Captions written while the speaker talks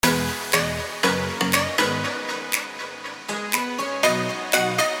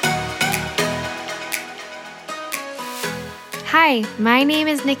Hi, my name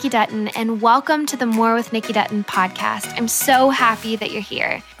is Nikki Dutton, and welcome to the More with Nikki Dutton podcast. I'm so happy that you're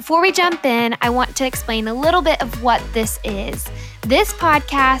here. Before we jump in, I want to explain a little bit of what this is. This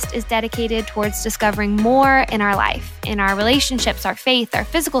podcast is dedicated towards discovering more in our life, in our relationships, our faith, our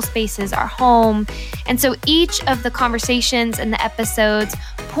physical spaces, our home. And so each of the conversations and the episodes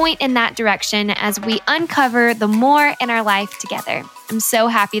point in that direction as we uncover the more in our life together. I'm so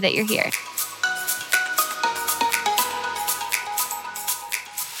happy that you're here.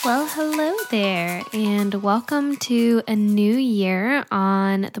 Well, hello there, and welcome to a new year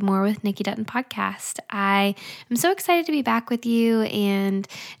on the More with Nikki Dutton podcast. I am so excited to be back with you, and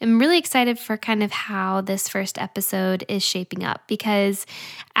I'm really excited for kind of how this first episode is shaping up, because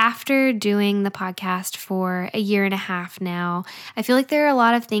after doing the podcast for a year and a half now, I feel like there are a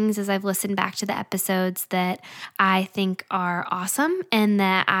lot of things as I've listened back to the episodes that I think are awesome and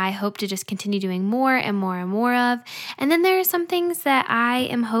that I hope to just continue doing more and more and more of. And then there are some things that I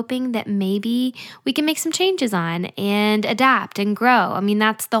am hoping that maybe we can make some changes on and adapt and grow. I mean,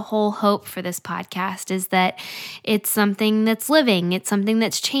 that's the whole hope for this podcast, is that it's something that's living, it's something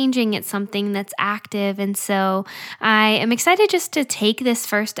that's changing, it's something that's active. And so I am excited just to take this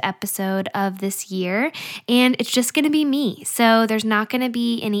first episode of this year, and it's just going to be me. So there's not going to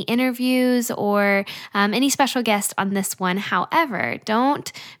be any interviews or any special guest on this one. However,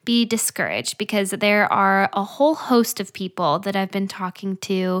 don't be discouraged, because there are a whole host of people that I've been talking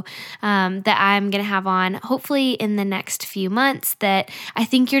to that I'm going to have on hopefully in the next few months that I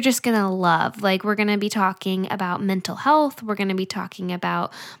think you're just going to love. Like, we're going to be talking about mental health. We're going to be talking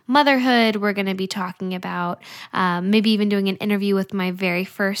about motherhood. We're going to be talking about maybe even doing an interview with my very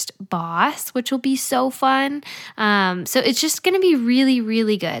first boss, which will be so fun. So it's just going to be really,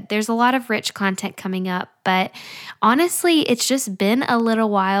 really good. There's a lot of rich content coming up, but honestly, it's just been a little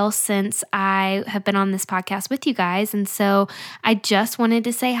while since I have been on this podcast with you guys. And so I just wanted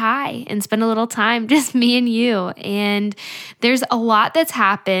to say hi and spend a little time, just me and you. And there's a lot that's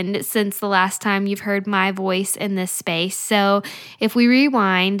happened since the last time you've heard my voice in this space. So if we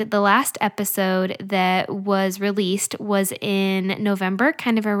rewind, the last episode that was released was in November,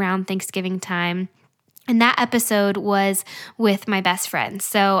 kind of around Thanksgiving time. And that episode was with my best friend.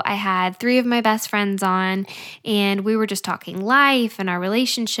 So I had 3 of my best friends on, and we were just talking life and our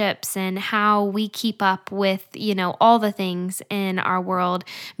relationships and how we keep up with, all the things in our world,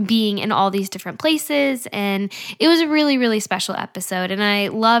 being in all these different places. And it was a really, really special episode. And I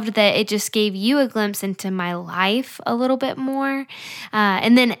loved that it just gave you a glimpse into my life a little bit more.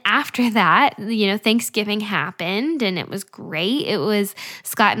 And then after that, Thanksgiving happened, and it was great. It was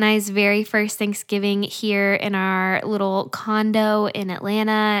Scott and I's very first Thanksgiving here in our little condo in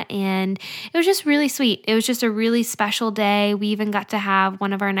Atlanta, and it was just really sweet. It was just a really special day. We even got to have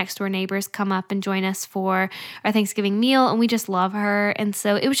one of our next door neighbors come up and join us for our Thanksgiving meal, and we just love her, and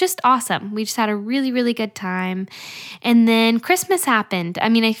so it was just awesome. We just had a really, really good time. And then Christmas happened. I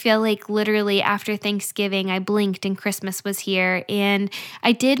mean, I feel like literally after Thanksgiving, I blinked and Christmas was here, and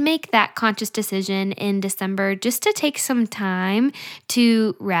I did make that conscious decision in December just to take some time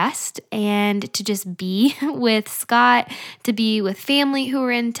to rest and to just be with Scott, to be with family who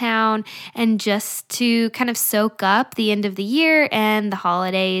were in town, and just to kind of soak up the end of the year and the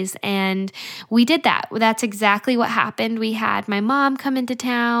holidays. And we did that. That's exactly what happened. We had my mom come into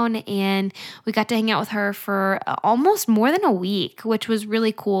town, and we got to hang out with her for almost more than a week, which was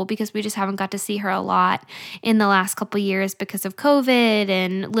really cool because we just haven't got to see her a lot in the last couple of years because of COVID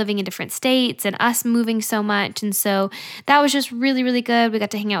and living in different states and us moving so much. And so that was just really, really good. We got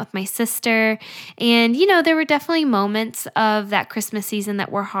to hang out with my sister. And, there were definitely moments of that Christmas season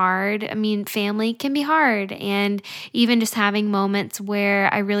that were hard. I mean, family can be hard. And even just having moments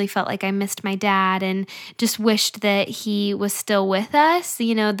where I really felt like I missed my dad and just wished that he was still with us,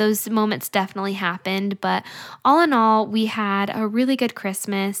 those moments definitely happened. But all in all, we had a really good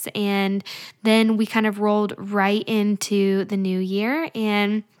Christmas. And then we kind of rolled right into the new year.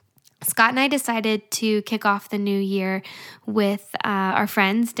 And Scott and I decided to kick off the new year with our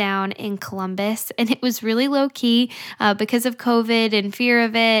friends down in Columbus, and it was really low key because of COVID and fear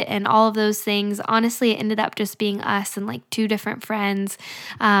of it and all of those things. Honestly, it ended up just being us and like 2 different friends,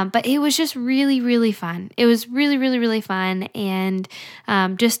 but it was just really, really fun. It was really, really, really fun, and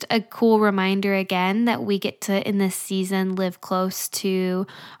just a cool reminder again that we get to, in this season, live close to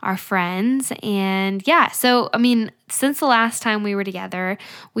our friends. And yeah, so I mean, since the last time we were together,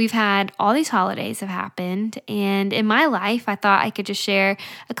 we've had all these holidays have happened. And in my life, I thought I could just share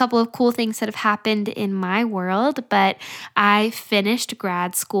a couple of cool things that have happened in my world. But I finished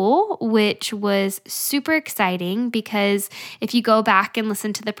grad school, which was super exciting because if you go back and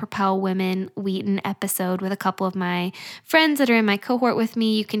listen to the Propel Women Wheaton episode with a couple of my friends that are in my cohort with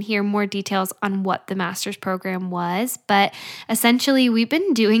me, you can hear more details on what the master's program was. But essentially, we've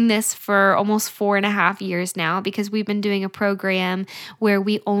been doing this for almost 4.5 years now because we've been doing a program where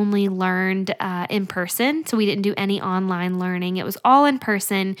we only learned in person. So we didn't do any online learning. It was all in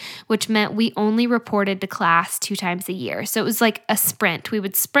person, which meant we only reported to class 2 times a year. So it was like a sprint. We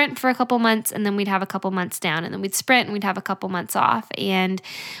would sprint for a couple months and then we'd have a couple months down, and then we'd sprint and we'd have a couple months off. And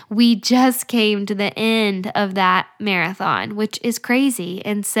we just came to the end of that marathon, which is crazy.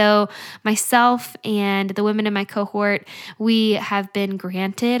 And so myself and the women in my cohort, we have been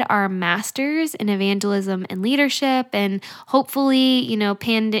granted our master's in evangelism and leadership. And hopefully,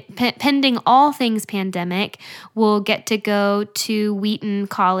 pending all things pandemic, we'll get to go to Wheaton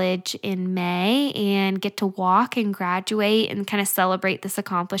College in May and get to walk and graduate and kind of celebrate this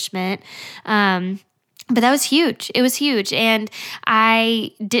accomplishment. But that was huge. It was huge. And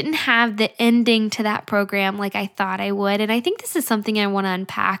I didn't have the ending to that program like I thought I would. And I think this is something I want to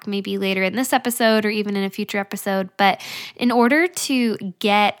unpack maybe later in this episode or even in a future episode. But in order to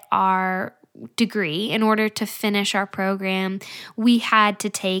get our degree, in order to finish our program, we had to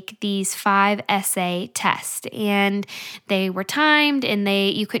take these 5 essay tests, and they were timed, and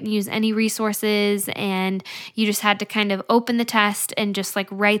you couldn't use any resources, and you just had to kind of open the test and just like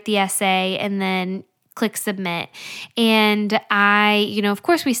write the essay and then click submit. And of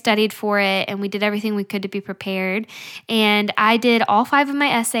course we studied for it and we did everything we could to be prepared. And I did all 5 of my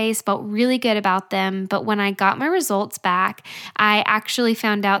essays, felt really good about them. But when I got my results back, I actually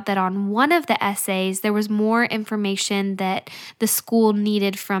found out that on one of the essays, there was more information that the school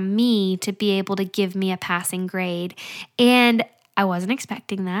needed from me to be able to give me a passing grade. And I wasn't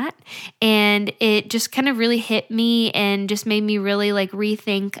expecting that. And it just kind of really hit me and just made me really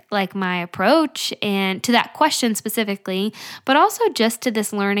rethink my approach and to that question specifically, but also just to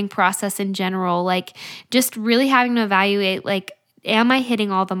this learning process in general, just really having to evaluate, am I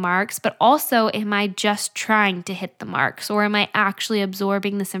hitting all the marks? But also, am I just trying to hit the marks? Or am I actually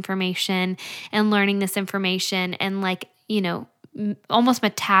absorbing this information and learning this information and almost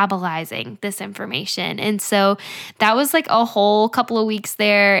metabolizing this information? And so that was a whole couple of weeks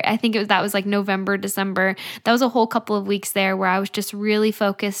there. I think that was November, December. That was a whole couple of weeks there where I was just really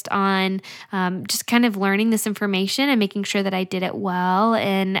focused on just kind of learning this information and making sure that I did it well.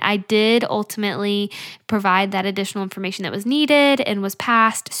 And I did ultimately provide that additional information that was needed and was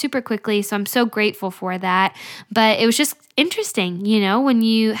passed super quickly. So I'm so grateful for that. But it was just interesting, when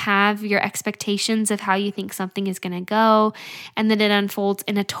you have your expectations of how you think something is going to go, and then it unfolds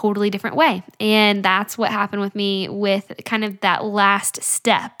in a totally different way. And that's what happened with me with kind of that last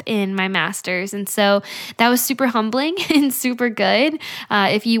step in my master's. And so that was super humbling and super good.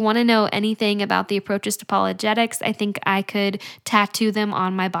 If you want to know anything about the approaches to apologetics, I think I could tattoo them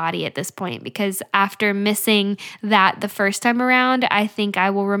on my body at this point, because after missing that the first time around, I think I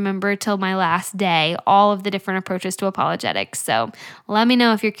will remember till my last day all of the different approaches to apologetics. So let me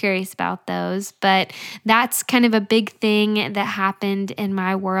know if you're curious about those. But that's kind of a big thing that happened in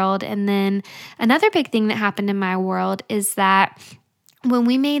my world. And then another big thing that happened in my world is that when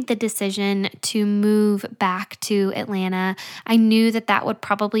we made the decision to move back to Atlanta, I knew that that would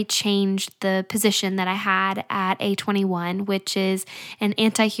probably change the position that I had at A21, which is an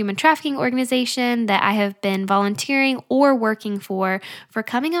anti-human trafficking organization that I have been volunteering or working for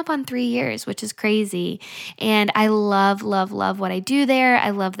coming up on 3 years, which is crazy. And I love, love, love what I do there.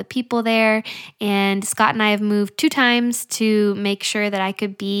 I love the people there. And Scott and I have moved 2 times to make sure that I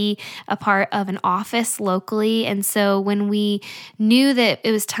could be a part of an office locally. And so when we knew that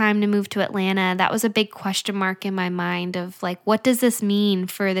it was time to move to Atlanta, that was a big question mark in my mind of what does this mean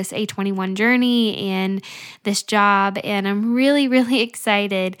for this A21 journey and this job? And I'm really, really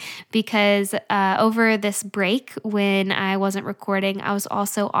excited because over this break when I wasn't recording, I was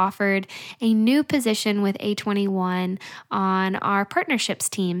also offered a new position with A21 on our partnerships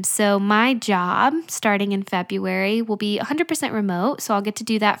team. So my job starting in February will be 100% remote. So I'll get to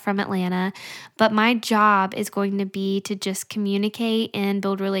do that from Atlanta. But my job is going to be to just communicate collaborate and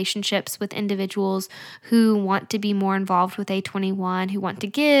build relationships with individuals who want to be more involved with A21, who want to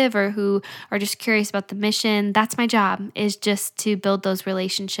give or who are just curious about the mission. That's my job, is just to build those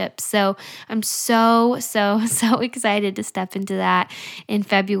relationships. So I'm so excited to step into that in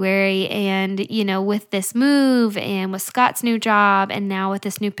February. And, with this move and with Scott's new job and now with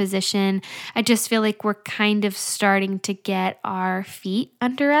this new position, I just feel like we're kind of starting to get our feet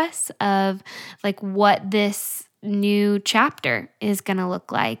under us of like what this new chapter is going to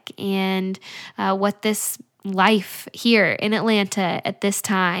look like and what this life here in Atlanta at this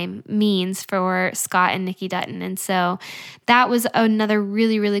time means for Scott and Nikki Dutton. And so that was another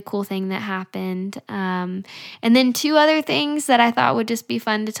really, really cool thing that happened. And then two other things that I thought would just be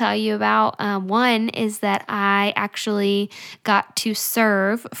fun to tell you about. One is that I actually got to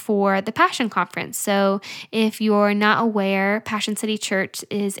serve for the Passion Conference. So if you're not aware, Passion City Church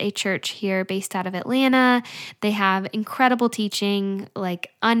is a church here based out of Atlanta. They have incredible teaching,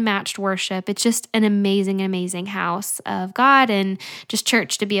 like unmatched worship. It's just an amazing house of God and just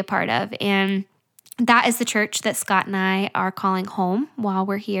church to be a part of. And that is the church that Scott and I are calling home while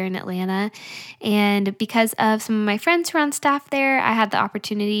we're here in Atlanta. And because of some of my friends who are on staff there, I had the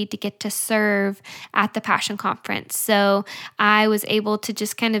opportunity to get to serve at the Passion Conference. So I was able to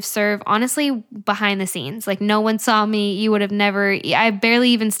just kind of serve, honestly, behind the scenes. Like no one saw me. You would have never, I barely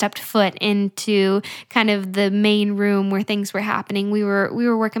even stepped foot into kind of the main room where things were happening. We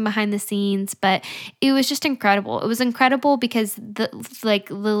were working behind the scenes, but it was just incredible. It was incredible because the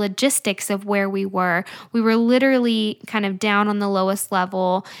logistics of where we were literally kind of down on the lowest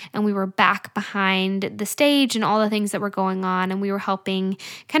level, and we were back behind the stage and all the things that were going on. And we were helping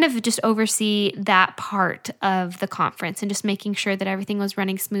kind of just oversee that part of the conference and just making sure that everything was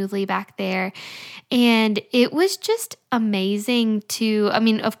running smoothly back there. And it was just amazing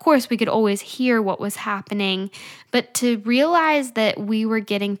of course we could always hear what was happening, but to realize that we were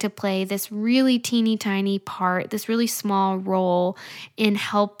getting to play this really teeny tiny part, this really small role in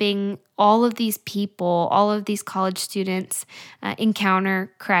helping all of these people, all of these college students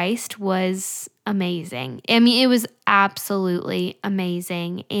encounter Christ was amazing. I mean, it was absolutely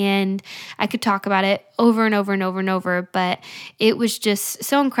amazing. And I could talk about it over and over and over and over, but it was just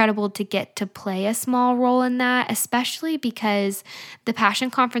so incredible to get to play a small role in that, especially because the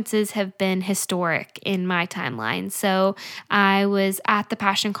Passion Conferences have been historic in my timeline. So I was at the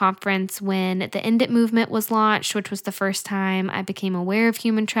Passion Conference when the End It movement was launched, which was the first time I became aware of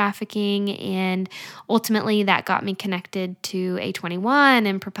human trafficking. And ultimately that got me connected to A21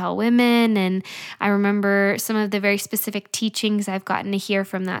 and Propel Women. And I remember some of the very specific teachings I've gotten to hear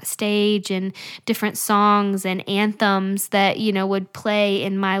from that stage and different songs and anthems that, would play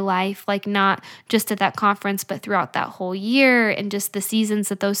in my life, like not just at that conference, but throughout that whole year and just the seasons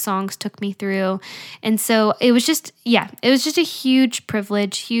that those songs took me through. And so it was just a huge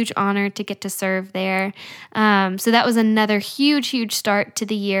privilege, huge honor to get to serve there. So that was another huge start to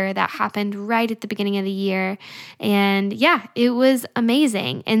the year that happened right at the beginning of the year. And it was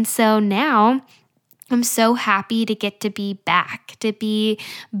amazing. And so now I'm so happy to get to be back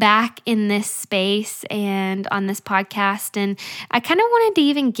in this space and on this podcast. And I kind of wanted to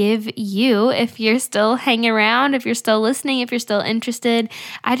even give you, if you're still hanging around, if you're still listening, if you're still interested,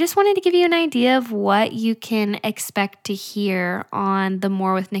 I just wanted to give you an idea of what you can expect to hear on the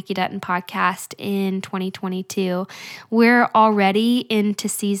More with Nikki Dutton podcast in 2022. We're already into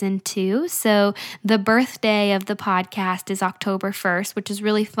season 2. So the birthday of the podcast is October 1st, which is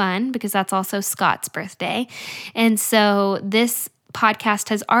really fun because that's also Scott's birthday. And so this podcast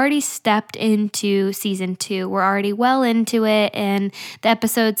has already stepped into season 2. We're already well into it. And the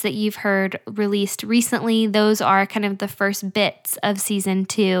episodes that you've heard released recently, those are kind of the first bits of season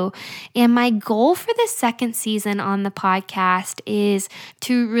 2. And my goal for the second season on the podcast is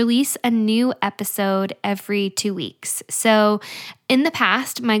to release a new episode every 2 weeks. So in the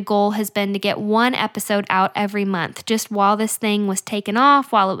past, my goal has been to get one episode out every month, just while this thing was taken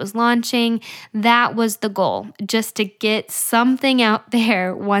off, while it was launching. That was the goal, just to get something out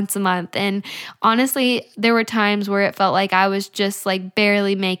there once a month. And honestly, there were times where it felt like I was just like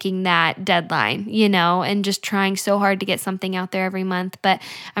barely making that deadline, and just trying so hard to get something out there every month. But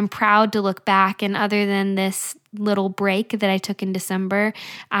I'm proud to look back, and other than this little break that I took in December,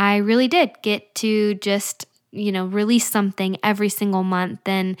 I really did get to just release something every single month.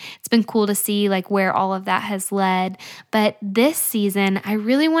 And it's been cool to see like where all of that has led. But this season, I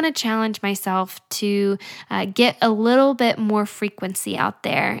really want to challenge myself to get a little bit more frequency out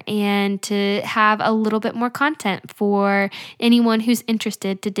there and to have a little bit more content for anyone who's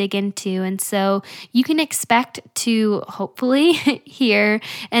interested to dig into. And so you can expect to hopefully hear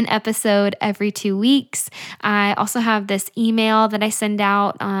an episode every 2 weeks. I also have this email that I send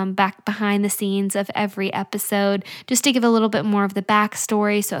out back behind the scenes of every episode, just to give a little bit more of the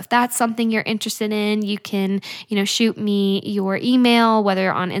backstory. So if that's something you're interested in, you can, shoot me your email,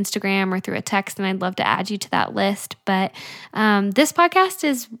 whether on Instagram or through a text, and I'd love to add you to that list. But this podcast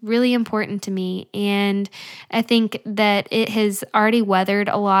is really important to me. And I think that it has already weathered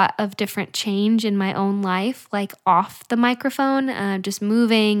a lot of different change in my own life, like off the microphone, just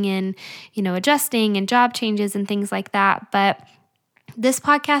moving and, adjusting and job changes and things like that. But this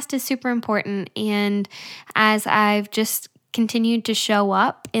podcast is super important. And as I've just continued to show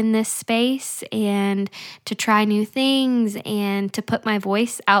up in this space and to try new things and to put my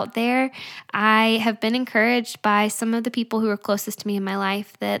voice out there, I have been encouraged by some of the people who are closest to me in my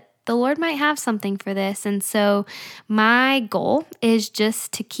life that the Lord might have something for this. And so my goal is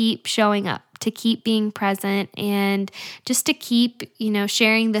just to keep showing up, to keep being present, and just to keep,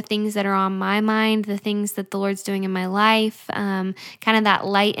 sharing the things that are on my mind, the things that the Lord's doing in my life, kind of that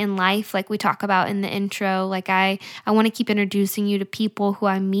light in life, like we talk about in the intro. Like I want to keep introducing you to people who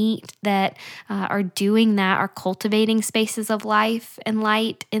I meet that are doing that, are cultivating spaces of life and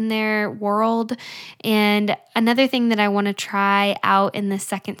light in their world. And another thing that I want to try out in this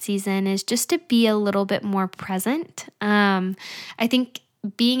second season is just to be a little bit more present. I think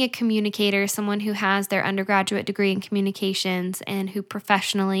being a communicator, someone who has their undergraduate degree in communications and who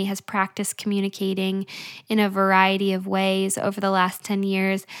professionally has practiced communicating in a variety of ways over the last 10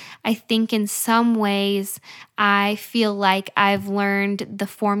 years, I think in some ways I feel like I've learned the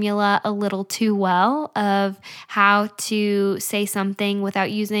formula a little too well of how to say something without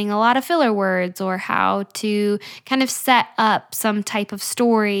using a lot of filler words, or how to kind of set up some type of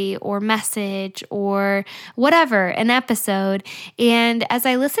story or message or whatever, an episode. And as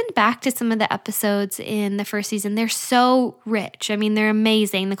I listened back to some of the episodes in the first season, they're so rich. I mean, they're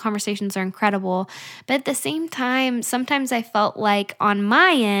amazing. The conversations are incredible. But at the same time, sometimes I felt like on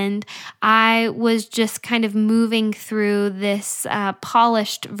my end, I was just kind of moving through this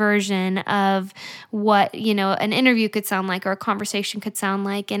polished version of what, an interview could sound like or a conversation could sound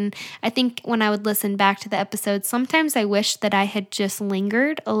like. And I think when I would listen back to the episodes, sometimes I wish that I had just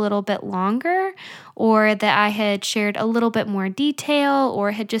lingered a little bit longer, or that I had shared a little bit more detail,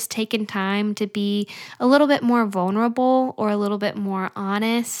 or had just taken time to be a little bit more vulnerable or a little bit more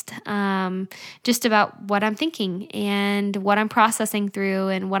honest, just about what I'm thinking and what I'm processing through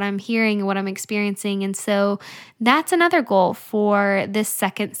and what I'm hearing and what I'm experiencing. And so that's another goal for this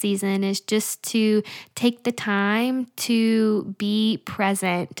second season, is just to take the time to be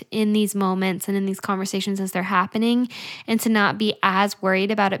present in these moments and in these conversations as they're happening, and to not be as worried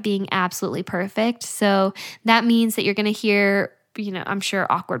about it being absolutely perfect. So that means that you're going to hear, I'm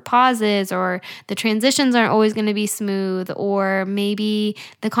sure awkward pauses, or the transitions aren't always going to be smooth, or maybe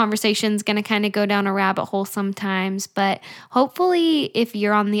the conversation's going to kind of go down a rabbit hole sometimes. But hopefully, if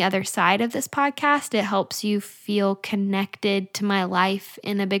you're on the other side of this podcast, it helps you feel connected to my life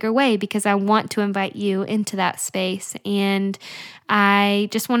in a bigger way, because I want to invite you into that space. And I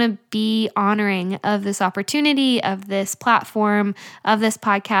just want to be honoring of this opportunity, of this platform, of this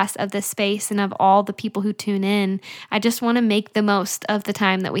podcast, of this space, and of all the people who tune in. I just want to make the most of the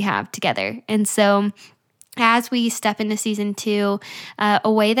time that we have together. And so as we step into season 2,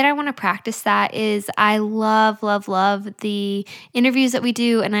 a way that I want to practice that is I love the interviews that we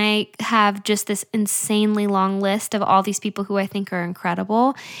do. And I have just this insanely long list of all these people who I think are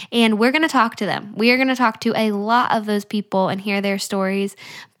incredible. And we're going to talk to them. We are going to talk to a lot of those people and hear their stories.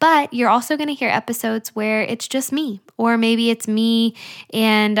 But you're also going to hear episodes where it's just me, or maybe it's me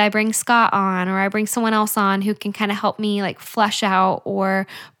and I bring Scott on, or I bring someone else on who can kind of help me like flesh out or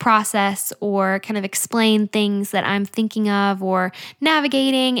process or kind of explain things that I'm thinking of or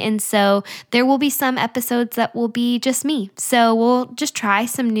navigating. And so there will be some episodes that will be just me. So we'll just try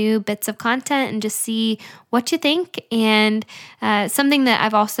some new bits of content and just see what you think. And something that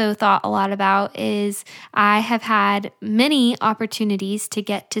I've also thought a lot about is I have had many opportunities to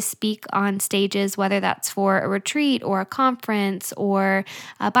get to speak on stages, whether that's for a retreat or a conference or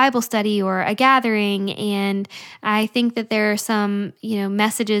a Bible study or a gathering. And I think that there are some,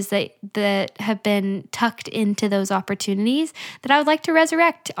 messages that have been tucked into those opportunities that I would like to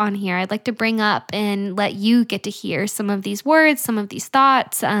resurrect on here. I'd like to bring up and let you get to hear some of these words, some of these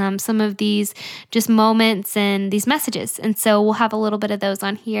thoughts, some of these just moments comments and these messages. And so we'll have a little bit of those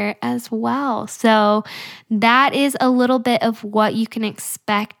on here as well. So that is a little bit of what you can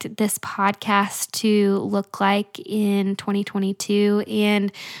expect this podcast to look like in 2022.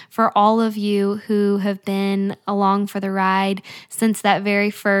 And for all of you who have been along for the ride since that very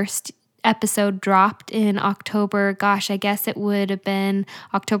first episode dropped in October, I guess it would have been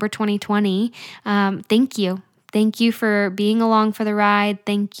October 2020. Thank you. Thank you for being along for the ride.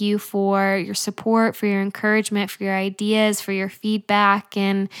 Thank you for your support, for your encouragement, for your ideas, for your feedback.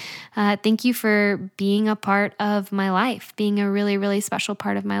 And thank you for being a part of my life, being a really, really special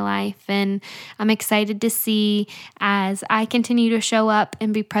part of my life. And I'm excited to see as I continue to show up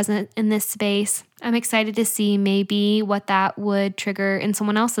and be present in this space. I'm excited to see maybe what that would trigger in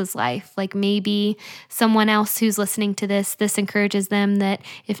someone else's life. Like maybe someone else who's listening to this encourages them that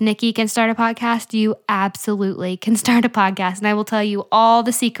if Nikki can start a podcast, you absolutely can start a podcast. And I will tell you all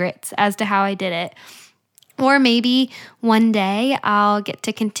the secrets as to how I did it. Or maybe one day I'll get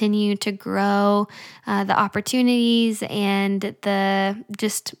to continue to grow the opportunities and the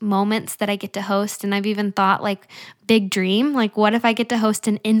just moments that I get to host. And I've even thought big dream, what if I get to host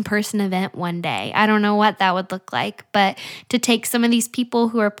an in-person event one day? I don't know what that would look like, but to take some of these people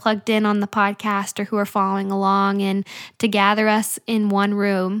who are plugged in on the podcast or who are following along and to gather us in one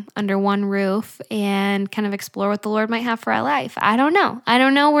room under one roof and kind of explore what the Lord might have for our life. I don't know. I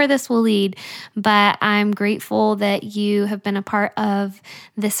don't know where this will lead, but I'm grateful that you have been a part of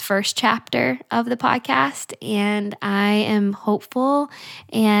this first chapter of the podcast, and I am hopeful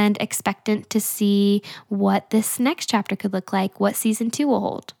and expectant to see what this next chapter could look like, what season 2 will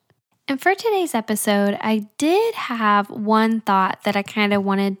hold. And for today's episode, I did have one thought that I kind of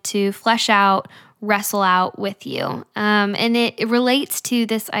wanted to flesh out, wrestle out with you. And it relates to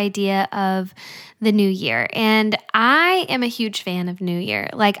this idea of the new year. And I am a huge fan of New Year.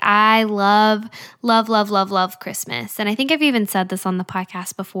 I love Christmas. And I think I've even said this on the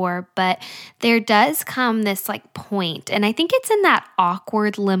podcast before, but there does come this point. And I think it's in that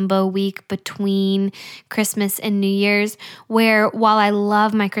awkward limbo week between Christmas and New Year's, where while I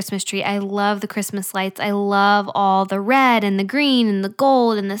love my Christmas tree, I love the Christmas lights, I love all the red and the green and the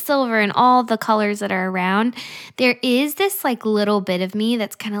gold and the silver and all the colors that are around, there is this little bit of me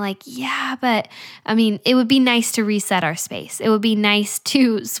that's kind of yeah, but I mean, it would be nice to reset our space. It would be nice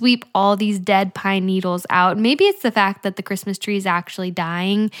to sweep all these dead pine needles out. Maybe it's the fact that the Christmas tree is actually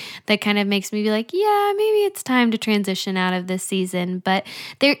dying that kind of makes me be yeah, maybe it's time to transition out of this season. But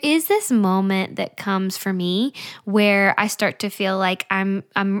there is this moment that comes for me where I start to feel like I'm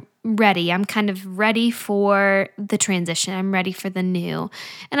ready. I'm kind of ready for the transition. I'm ready for the new.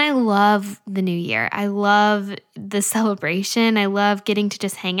 And I love the new year. I love the celebration. I love getting to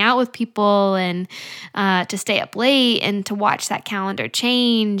just hang out with people and to stay up late and to watch that calendar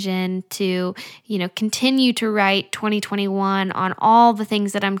change and to, continue to write 2021 on all the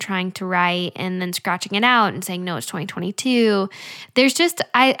things that I'm trying to write and then scratching it out and saying, no, it's 2022. There's just,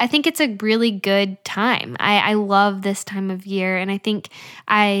 I think it's a really good time. I love this time of year. And I think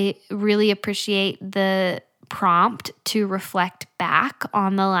I really appreciate the prompt to reflect back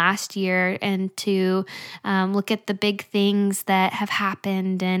on the last year and to look at the big things that have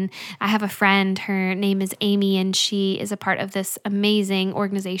happened. And I have a friend, her name is Amy, and she is a part of this amazing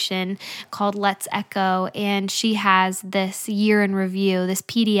organization called Let's Echo. And she has this year in review, this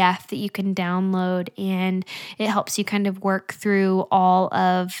PDF that you can download, and it helps you kind of work through all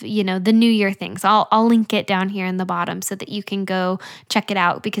of, the new year things. I'll link it down here in the bottom so that you can go check it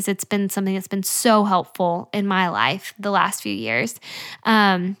out because it's been something that's been so helpful in my life the last few years.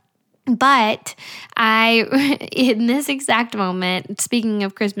 But in this exact moment, speaking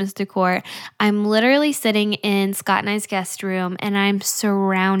of Christmas decor, I'm literally sitting in Scott and I's guest room and I'm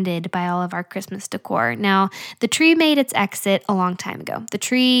surrounded by all of our Christmas decor. Now, the tree made its exit a long time ago. The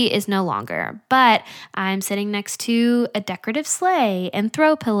tree is no longer, but I'm sitting next to a decorative sleigh and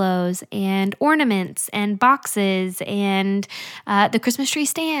throw pillows and ornaments and boxes and the Christmas tree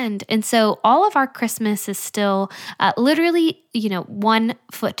stand. And so all of our Christmas is still literally 1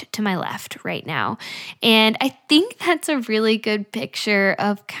 foot to my left right now. And I think that's a really good picture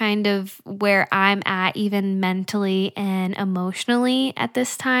of kind of where I'm at, even mentally and emotionally at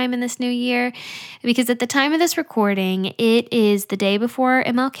this time in this new year. Because at the time of this recording, it is the day before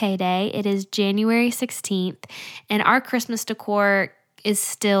MLK Day. It is January 16th, and our Christmas decor is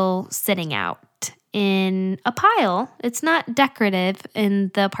still sitting out. in a pile. It's not decorative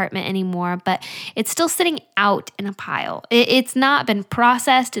in the apartment anymore, but it's still sitting out in a pile. It's not been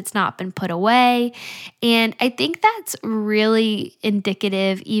processed. It's not been put away. And I think that's really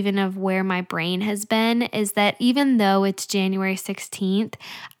indicative even of where my brain has been, is that even though it's January 16th,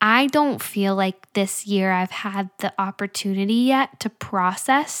 I don't feel like this year I've had the opportunity yet to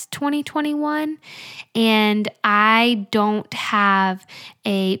process 2021. And I don't have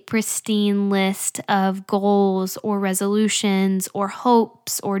a pristine list of goals or resolutions or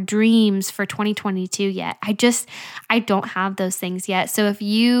hopes or dreams for 2022 yet. I don't have those things yet. So if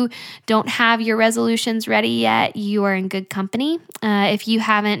you don't have your resolutions ready yet, you are in good company. If you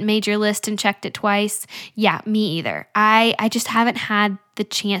haven't made your list and checked it twice, yeah, me either. I just haven't had the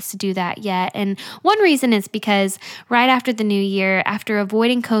chance to do that yet. And one reason is because right after the new year, after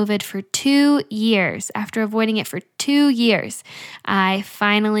avoiding COVID for 2 years, I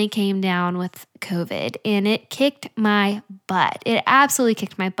finally came down with COVID and it kicked my butt. It absolutely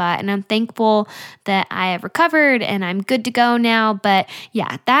kicked my butt. And I'm thankful that I have recovered and I'm good to go now. But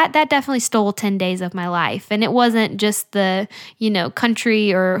yeah, that definitely stole 10 days of my life. And it wasn't just the,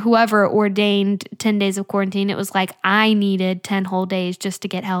 country or whoever ordained 10 days of quarantine. It was like I needed 10 whole days just to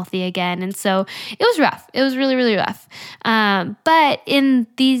get healthy again. And so it was rough. It was really, really rough. But in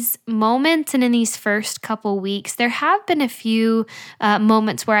these moments and in these first couple weeks, there have been a few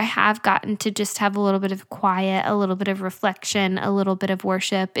moments where I have gotten to just have a little bit of quiet, a little bit of reflection, a little bit of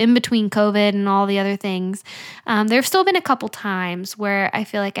worship in between COVID and all the other things. There have still been a couple times where I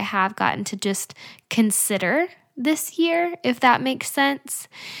feel like I have gotten to just consider this year, if that makes sense.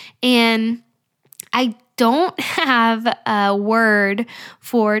 And I don't have a word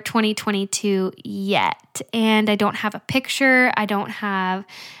for 2022 yet. And I don't have a picture. I don't have,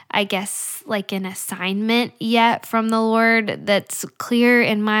 I guess, like an assignment yet from the Lord that's clear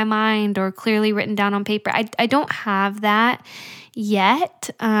in my mind or clearly written down on paper. I don't have that yet.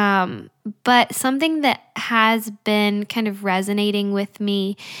 But something that has been kind of resonating with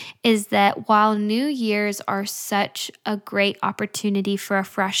me is that while New Year's are such a great opportunity for a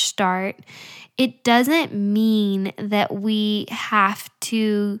fresh start, it doesn't mean that we have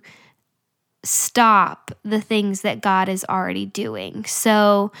to stop the things that God is already doing.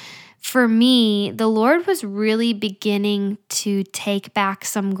 So for me, the Lord was really beginning to take back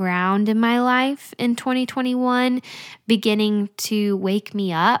some ground in my life in 2021, beginning to wake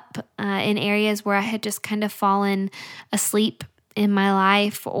me up in areas where I had just kind of fallen asleep in my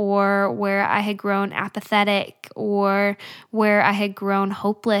life, or where I had grown apathetic, or where I had grown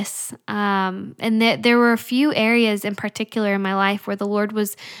hopeless. And there were a few areas in particular in my life where the Lord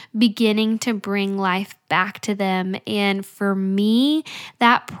was beginning to bring life back to them. And for me,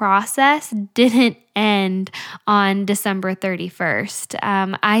 that process didn't end on December 31st.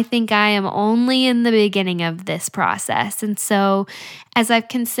 I think I am only in the beginning of this process. And so as I've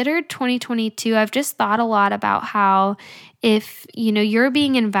considered 2022, I've just thought a lot about how if, you're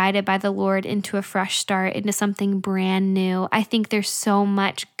being invited by the Lord into a fresh start, into something brand new, I think there's so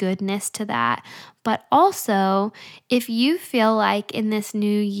much goodness to that. But also, if you feel like in this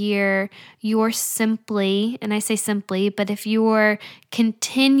new year, you're simply, and I say simply, but if you're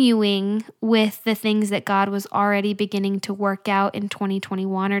continuing with the things that God was already beginning to work out in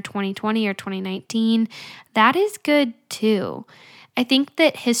 2021 or 2020 or 2019, that is good too. I think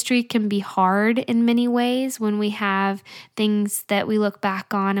that history can be hard in many ways when we have things that we look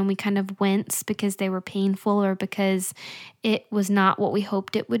back on and we kind of wince because they were painful or because it was not what we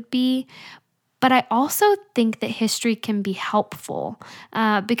hoped it would be. But I also think that history can be helpful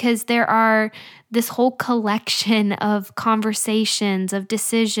because there are this whole collection of conversations, of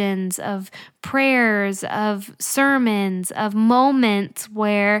decisions, of prayers, of sermons, of moments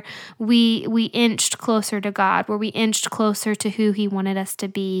where we inched closer to God, where we inched closer to who He wanted us to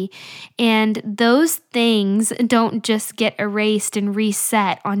be. And those things don't just get erased and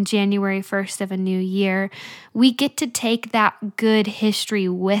reset on January 1st of a new year. We get to take that good history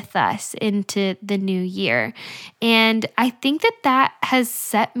with us into the new year. And I think that has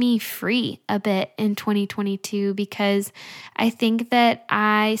set me free a bit in 2022, because I think that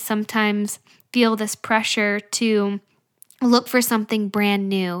I sometimes feel this pressure to look for something brand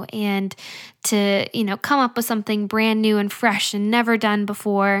new and to, come up with something brand new and fresh and never done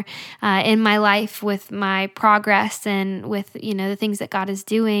before in my life with my progress and with, the things that God is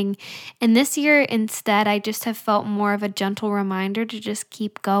doing. And this year, instead, I just have felt more of a gentle reminder to just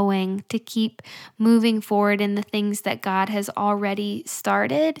keep going, to keep moving forward in the things that God has already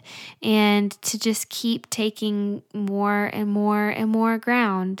started, and to just keep taking more and more and more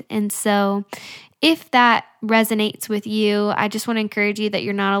ground. And so if that resonates with you, I just want to encourage you that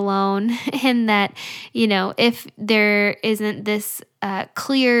you're not alone and that, if there isn't this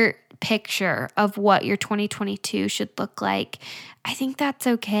clear picture of what your 2022 should look like, I think that's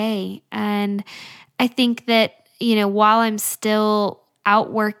okay. And I think that, while I'm still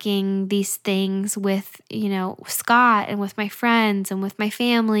outworking these things with, Scott and with my friends and with my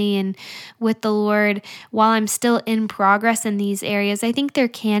family and with the Lord, while I'm still in progress in these areas, I think there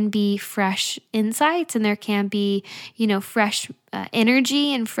can be fresh insights and there can be, fresh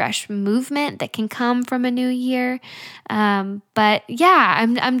energy and fresh movement that can come from a new year. But yeah,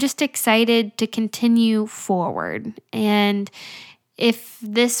 I'm just excited to continue forward. And if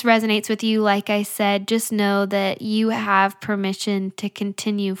this resonates with you, like I said, just know that you have permission to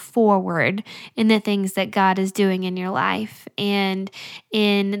continue forward in the things that God is doing in your life and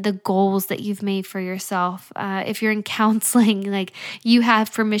in the goals that you've made for yourself. If you're in counseling, you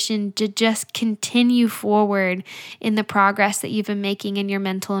have permission to just continue forward in the progress that you've been making in your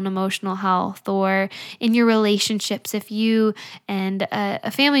mental and emotional health, or in your relationships. If you and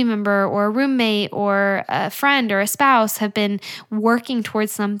a family member or a roommate or a friend or a spouse have been working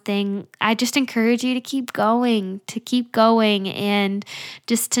towards something, I just encourage you to keep going and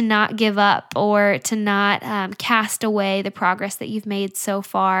just to not give up or to not cast away the progress that you've made so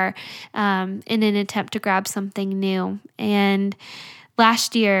far in an attempt to grab something new. And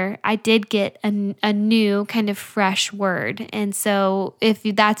last year, I did get a new kind of fresh word. And so if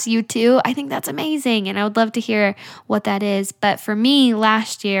that's you too, I think that's amazing. And I would love to hear what that is. But for me,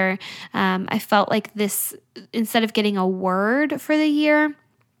 last year, I felt like this, instead of getting a word for the year,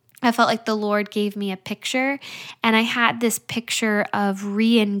 I felt like the Lord gave me a picture, and I had this picture of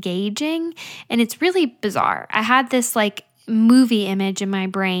re-engaging, and it's really bizarre. I had this movie image in my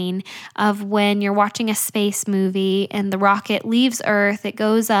brain of when you're watching a space movie and the rocket leaves Earth, it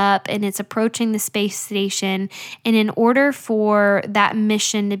goes up and it's approaching the space station. And in order for that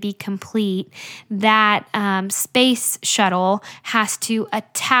mission to be complete, that space shuttle has to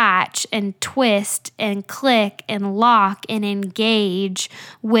attach and twist and click and lock and engage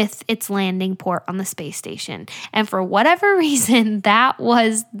with its landing port on the space station. And for whatever reason, that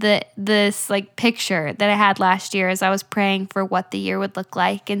was this picture that I had last year as I was praying for what the year would look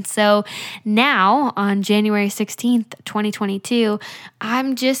like. And so now on January 16th, 2022,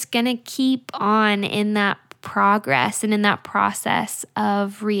 I'm just going to keep on in that progress and in that process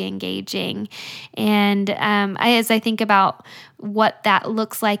of re-engaging. And as I think about what that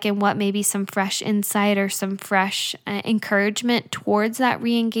looks like and what maybe some fresh insight or some fresh encouragement towards that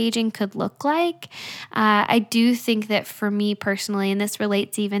re-engaging could look like, I do think that for me personally, and this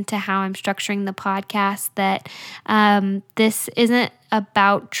relates even to how I'm structuring the podcast, that this isn't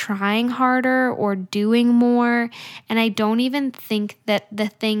about trying harder or doing more. And I don't even think that the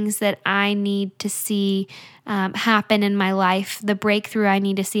things that I need to see happen in my life, the breakthrough I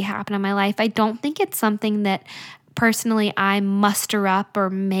need to see happen in my life, I don't think it's something that personally I muster up or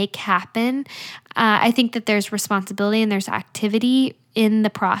make happen. I think that there's responsibility and there's activity in the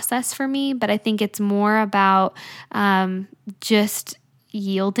process for me, but I think it's more about just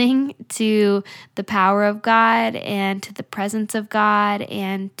yielding to the power of God and to the presence of God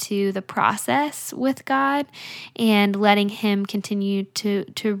and to the process with God, and letting Him continue to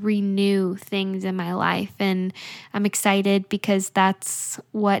renew things in my life. And I'm excited because that's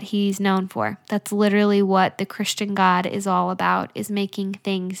what He's known for. That's literally what the Christian God is all about, is making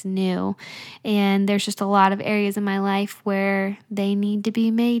things new. And there's just a lot of areas in my life where they need to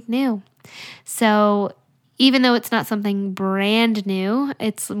be made new. So even though it's not something brand new,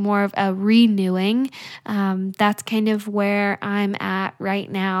 it's more of a renewing. That's kind of where I'm at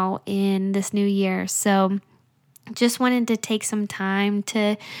right now in this new year. So just wanted to take some time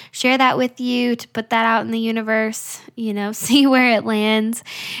to share that with you, to put that out in the universe, see where it lands.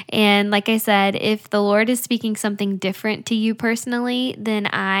 And like I said, if the Lord is speaking something different to you personally, then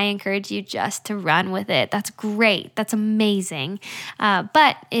I encourage you just to run with it. That's great. That's amazing.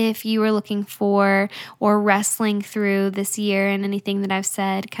 But if you were looking for or wrestling through this year and anything that I've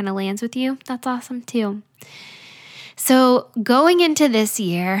said kind of lands with you, that's awesome too. So going into this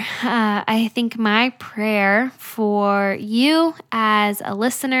year, I think my prayer for you as a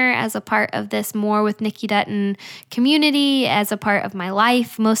listener, as a part of this More with Nikki Dutton community, as a part of my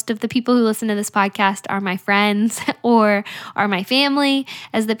life, most of the people who listen to this podcast are my friends or are my family,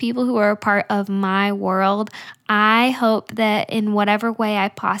 as the people who are a part of my world, I hope that in whatever way I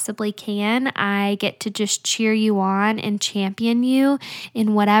possibly can, I get to just cheer you on and champion you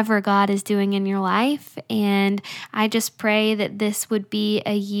in whatever God is doing in your life. And I just pray that this would be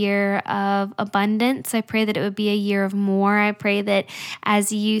a year of abundance. I pray that it would be a year of more. I pray that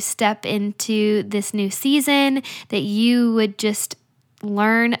as you step into this new season, that you would just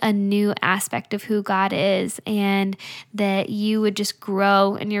learn a new aspect of who God is, and that you would just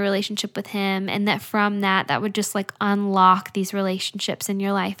grow in your relationship with Him, and that from that would just like unlock these relationships in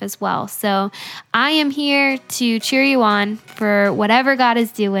your life as well. So I am here to cheer you on for whatever God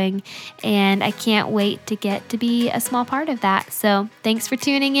is doing, and I can't wait to get to be a small part of that. So thanks for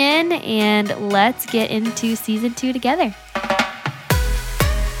tuning in, and let's get into season 2 together.